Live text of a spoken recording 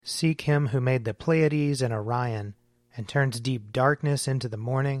Seek him who made the Pleiades and Orion, and turns deep darkness into the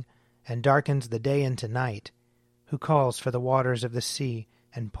morning, and darkens the day into night, who calls for the waters of the sea,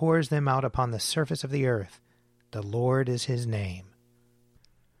 and pours them out upon the surface of the earth. The Lord is his name.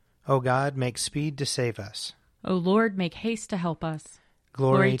 O God, make speed to save us. O Lord, make haste to help us.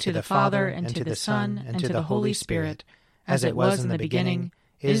 Glory to the Father, and to the Son, and to the Holy Spirit, as it was in the beginning,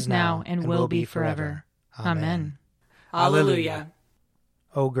 is now, and will be forever. Amen. Alleluia.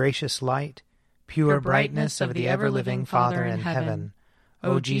 O gracious light, pure brightness of the ever-living Father in heaven,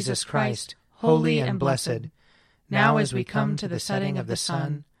 O Jesus Christ, holy and blessed, now as we come to the setting of the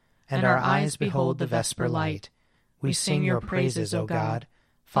sun, and our eyes behold the vesper light, we sing your praises, O God,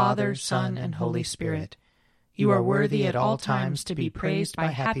 Father, Son, and Holy Spirit. You are worthy at all times to be praised by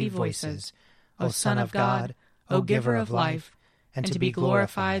happy voices, O Son of God, O Giver of life, and to be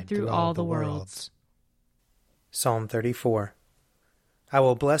glorified through all the worlds. Psalm 34. I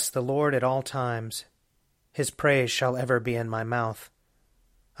will bless the Lord at all times. His praise shall ever be in my mouth.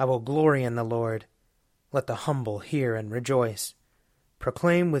 I will glory in the Lord. Let the humble hear and rejoice.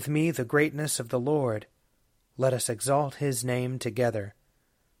 Proclaim with me the greatness of the Lord. Let us exalt his name together.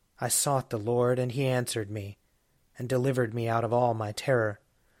 I sought the Lord, and he answered me, and delivered me out of all my terror.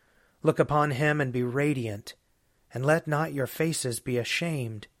 Look upon him and be radiant, and let not your faces be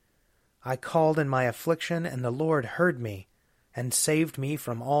ashamed. I called in my affliction, and the Lord heard me, and saved me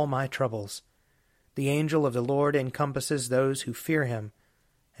from all my troubles. The angel of the Lord encompasses those who fear him,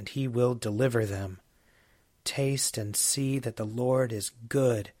 and he will deliver them. Taste and see that the Lord is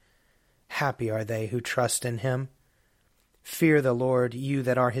good. Happy are they who trust in him. Fear the Lord, you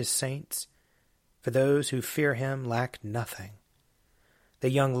that are his saints, for those who fear him lack nothing. The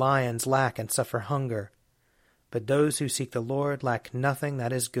young lions lack and suffer hunger, but those who seek the Lord lack nothing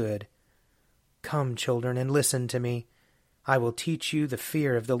that is good. Come, children, and listen to me. I will teach you the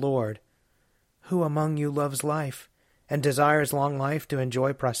fear of the Lord. Who among you loves life, and desires long life to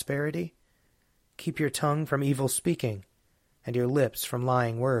enjoy prosperity? Keep your tongue from evil speaking, and your lips from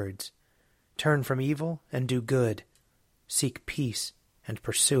lying words. Turn from evil and do good. Seek peace and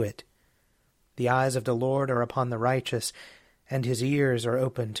pursue it. The eyes of the Lord are upon the righteous, and his ears are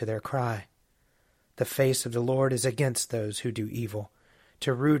open to their cry. The face of the Lord is against those who do evil,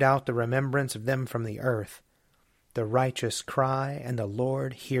 to root out the remembrance of them from the earth. The righteous cry, and the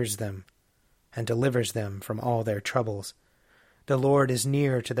Lord hears them, and delivers them from all their troubles. The Lord is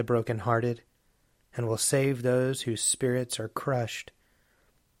near to the brokenhearted, and will save those whose spirits are crushed.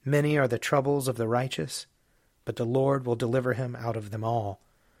 Many are the troubles of the righteous, but the Lord will deliver him out of them all.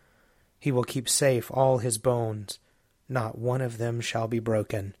 He will keep safe all his bones, not one of them shall be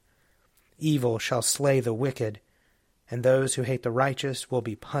broken. Evil shall slay the wicked, and those who hate the righteous will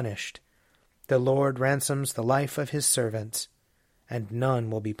be punished. The Lord ransoms the life of his servants, and none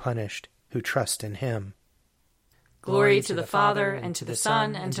will be punished who trust in him. Glory to the Father, and to the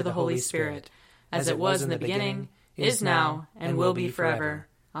Son, and to the Holy Spirit, as it was in the beginning, is now, and will be forever.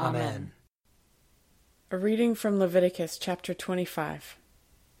 Amen. A reading from Leviticus chapter 25.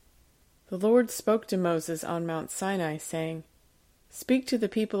 The Lord spoke to Moses on Mount Sinai, saying, Speak to the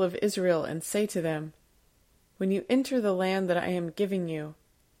people of Israel and say to them, When you enter the land that I am giving you,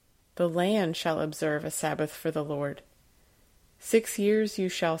 the land shall observe a Sabbath for the Lord. 6 years you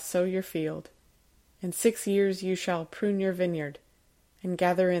shall sow your field, and 6 years you shall prune your vineyard, and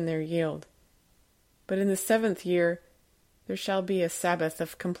gather in their yield. But in the 7th year there shall be a Sabbath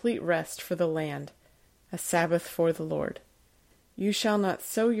of complete rest for the land, a Sabbath for the Lord. You shall not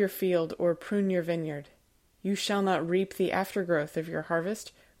sow your field or prune your vineyard. You shall not reap the aftergrowth of your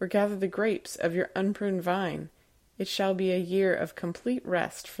harvest, or gather the grapes of your unpruned vine. It shall be a year of complete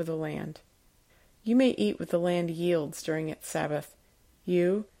rest for the land. You may eat what the land yields during its Sabbath,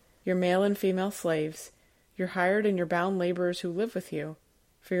 you, your male and female slaves, your hired and your bound laborers who live with you,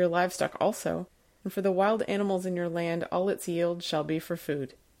 for your livestock also, and for the wild animals in your land all its yield shall be for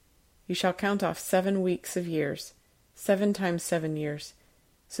food. You shall count off 7 weeks of years, 7 times 7 years,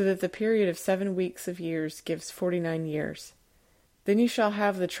 so that the period of 7 weeks of years gives 49 years. Then you shall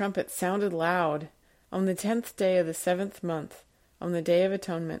have the trumpet sounded loud. On the 10th day of the 7th month, on the day of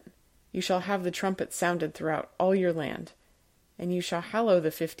atonement, you shall have the trumpet sounded throughout all your land. And you shall hallow the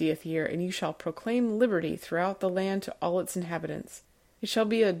 50th year, and you shall proclaim liberty throughout the land to all its inhabitants. It shall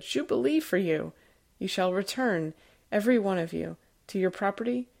be a jubilee for you. You shall return, every one of you, to your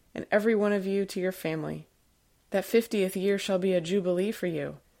property, and every one of you to your family. That 50th year shall be a jubilee for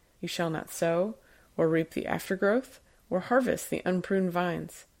you. You shall not sow, or reap the aftergrowth, or harvest the unpruned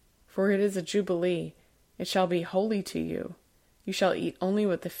vines. For it is a jubilee. It shall be holy to you. You shall eat only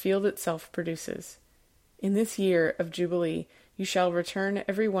what the field itself produces. In this year of jubilee you shall return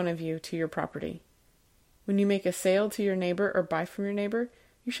every one of you to your property. When you make a sale to your neighbor or buy from your neighbor,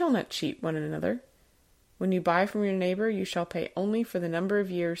 you shall not cheat one another. When you buy from your neighbor, you shall pay only for the number of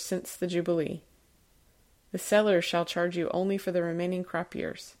years since the Jubilee. The seller shall charge you only for the remaining crop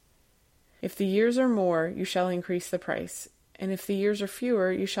years. If the years are more, you shall increase the price, and if the years are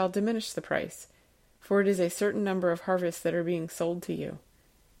fewer, you shall diminish the price, for it is a certain number of harvests that are being sold to you.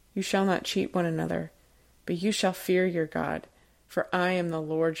 You shall not cheat one another, but you shall fear your God, for I am the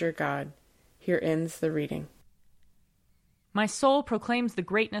Lord your God. Here ends the reading. My soul proclaims the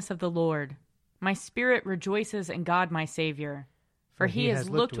greatness of the Lord. My spirit rejoices in God my Savior, for he has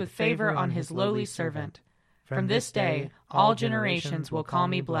looked with favor on his lowly servant. From this day all generations will call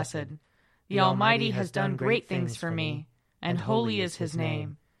me blessed. The Almighty has done great things for me, and holy is his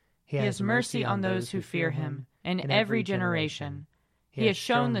name. He has mercy on those who fear him, in every generation. He has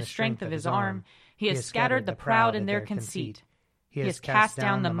shown the strength of his arm. He has scattered the proud in their conceit. He has cast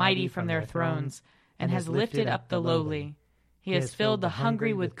down the mighty from their thrones, and has lifted up the lowly. He has filled the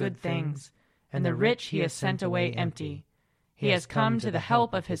hungry with good things, and the rich he has sent away empty. He has come to the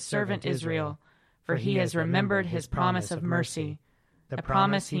help of his servant Israel, for he has remembered his promise of mercy, the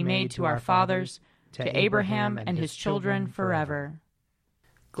promise he made to our fathers, to Abraham and his children forever.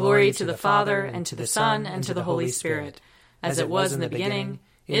 Glory to the Father, and to the Son, and to the Holy Spirit, as it was in the beginning,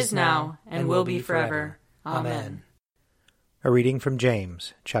 is now, and will be forever. Amen. A reading from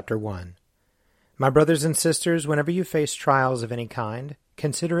James, chapter 1. My brothers and sisters, whenever you face trials of any kind,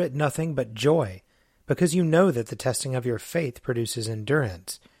 consider it nothing but joy, because you know that the testing of your faith produces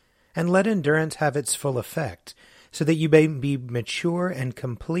endurance. And let endurance have its full effect, so that you may be mature and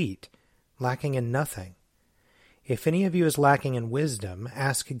complete, lacking in nothing. If any of you is lacking in wisdom,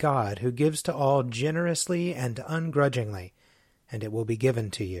 ask God, who gives to all generously and ungrudgingly, and it will be given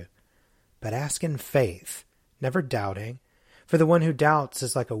to you. But ask in faith, never doubting, for the one who doubts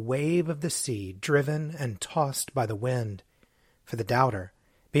is like a wave of the sea, driven and tossed by the wind. For the doubter,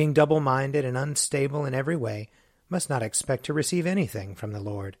 being double-minded and unstable in every way, must not expect to receive anything from the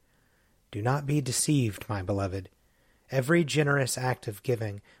Lord. Do not be deceived, my beloved. Every generous act of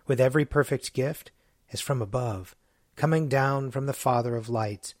giving, with every perfect gift, is from above, coming down from the Father of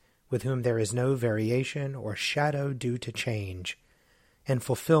lights, with whom there is no variation or shadow due to change. In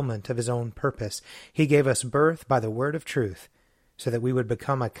fulfillment of his own purpose, he gave us birth by the word of truth, so that we would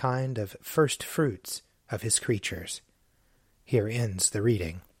become a kind of first fruits of his creatures. Here ends the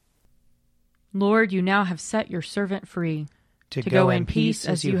reading. Lord, you now have set your servant free, to go in peace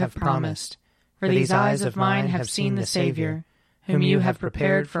as you have promised. For these eyes of mine have seen the Savior, whom you have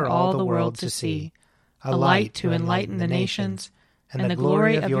prepared for all the world to see, a light to enlighten the nations, and the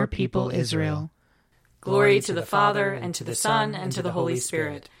glory of your people Israel. Glory to the Father, and to the Son, and to the Holy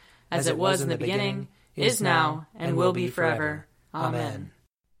Spirit, as it was in the beginning, is now, and will be forever. Amen.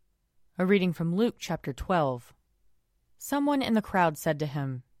 A reading from Luke chapter 12. Someone in the crowd said to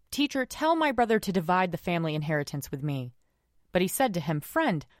him, "Teacher, tell my brother to divide the family inheritance with me." But he said to him,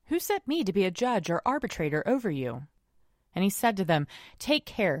 "Friend, who set me to be a judge or arbitrator over you?" And he said to them, "Take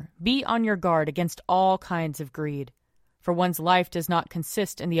care, be on your guard against all kinds of greed, for one's life does not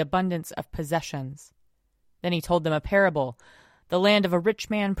consist in the abundance of possessions." Then he told them a parable. The land of a rich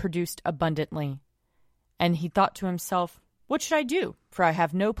man produced abundantly. And he thought to himself, "What should I do? For I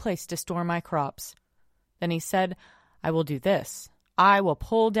have no place to store my crops." Then he said, "I will do this. I will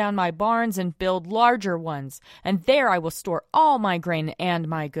pull down my barns and build larger ones, and there I will store all my grain and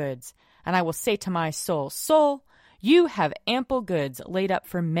my goods. And I will say to my soul, 'Soul, you have ample goods laid up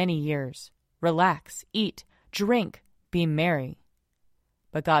for many years. Relax, eat, drink, be merry.'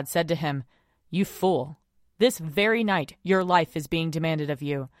 But God said to him, 'You fool, this very night your life is being demanded of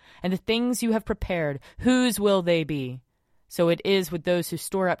you, and the things you have prepared, whose will they be? So it is with those who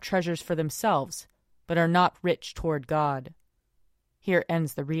store up treasures for themselves, but are not rich toward God.'" Here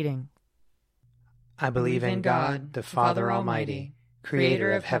ends the reading. I believe in God, the Father Almighty,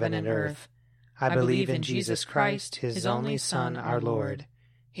 creator of heaven and earth. I believe in Jesus Christ, his only Son, our Lord.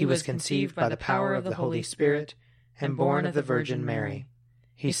 He was conceived by the power of the Holy Spirit and born of the Virgin Mary.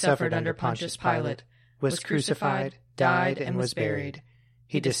 He suffered under Pontius Pilate, was crucified, died, and was buried.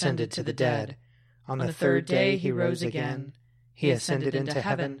 He descended to the dead. On the third day he rose again. He ascended into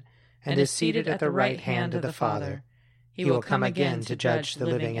heaven and is seated at the right hand of the Father. He will come again to judge the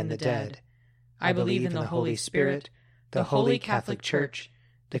living and the dead. I believe in the Holy Spirit, the Holy Catholic Church,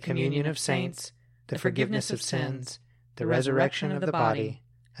 the communion of saints, the forgiveness of sins, the resurrection of the body,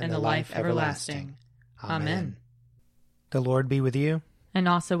 and the life everlasting. Amen. The Lord be with you. And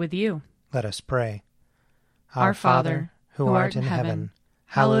also with you. Let us pray. Our Father, who art in heaven,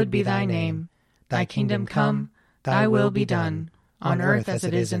 hallowed be thy name. Thy kingdom come, thy will be done, on earth as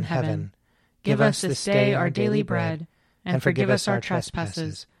it is in heaven. Give us this day our daily bread, and forgive us our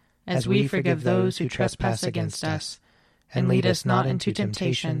trespasses, as we forgive those who trespass against us. And lead us not into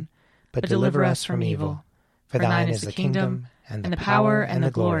temptation, but deliver us from evil. For thine is the kingdom, and the power, and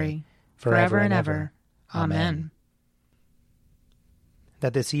the glory, forever and ever. Amen.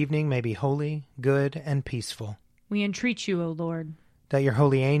 That this evening may be holy, good, and peaceful. We entreat you, O Lord. That your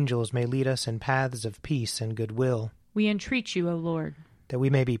holy angels may lead us in paths of peace and goodwill. We entreat you, O Lord. That we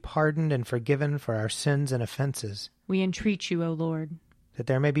may be pardoned and forgiven for our sins and offenses. We entreat you, O Lord. That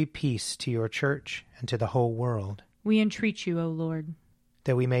there may be peace to your church and to the whole world. We entreat you, O Lord.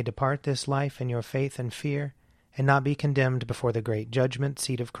 That we may depart this life in your faith and fear, and not be condemned before the great judgment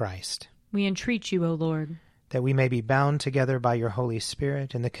seat of Christ. We entreat you, O Lord. That we may be bound together by your Holy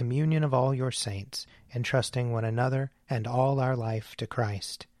Spirit in the communion of all your saints, entrusting one another and all our life to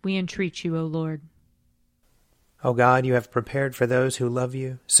Christ. We entreat you, O Lord. O God, you have prepared for those who love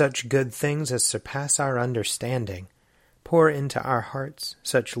you such good things as surpass our understanding. Pour into our hearts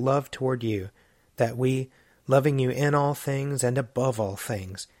such love toward you, that we, loving you in all things and above all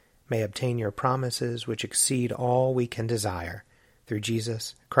things, may obtain your promises which exceed all we can desire. Through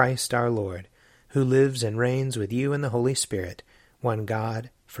Jesus Christ our Lord, who lives and reigns with you in the Holy Spirit, one God,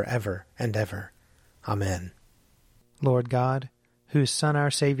 forever and ever. Amen. Lord God, whose Son,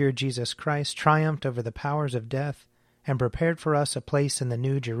 our Savior Jesus Christ, triumphed over the powers of death and prepared for us a place in the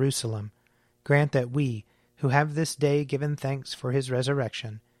New Jerusalem, grant that we, who have this day given thanks for his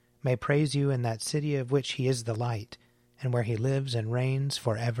resurrection, may praise you in that city of which he is the light, and where he lives and reigns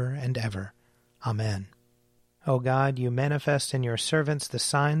forever and ever. Amen. O God, you manifest in your servants the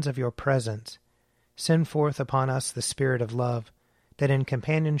signs of your presence. Send forth upon us the Spirit of love, that in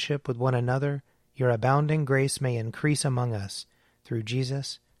companionship with one another your abounding grace may increase among us, through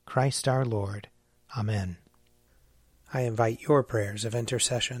Jesus Christ our Lord. Amen. I invite your prayers of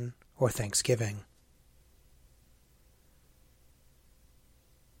intercession or thanksgiving.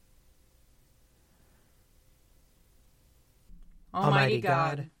 Almighty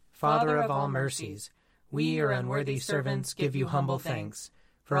God, Father of all mercies, we, your unworthy servants, give you humble thanks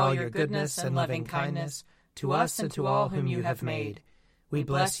for all your goodness and loving kindness to us and to all whom you have made. We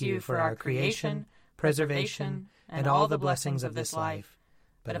bless you for our creation, preservation, and all the blessings of this life,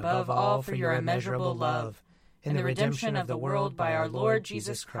 but above all for your immeasurable love in the redemption of the world by our Lord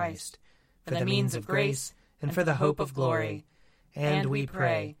Jesus Christ, for the means of grace and for the hope of glory. And we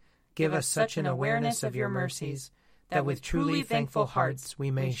pray, give us such an awareness of your mercies that with truly thankful hearts we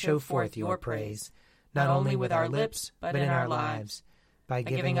may show forth your praise, not only with our lips but in our lives, by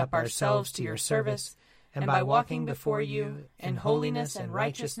giving up ourselves to your service, and by walking before you in holiness and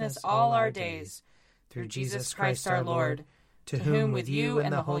righteousness all our days, through Jesus Christ our Lord, to whom with you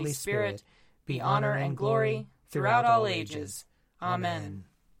and the Holy Spirit be honor and glory throughout all ages. Amen.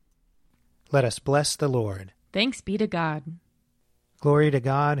 Let us bless the Lord. Thanks be to God. Glory to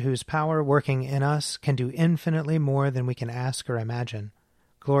God, whose power working in us can do infinitely more than we can ask or imagine.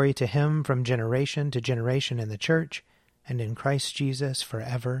 Glory to him from generation to generation in the Church, and in Christ Jesus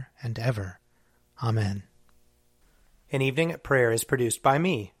forever and ever. Amen. An Evening at Prayer is produced by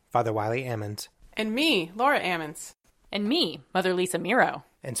me, Father Wiley Ammons. And me, Laura Ammons. And me, Mother Lisa Miro.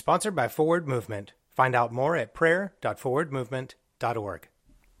 And sponsored by Forward Movement. Find out more at prayer.forwardmovement.org.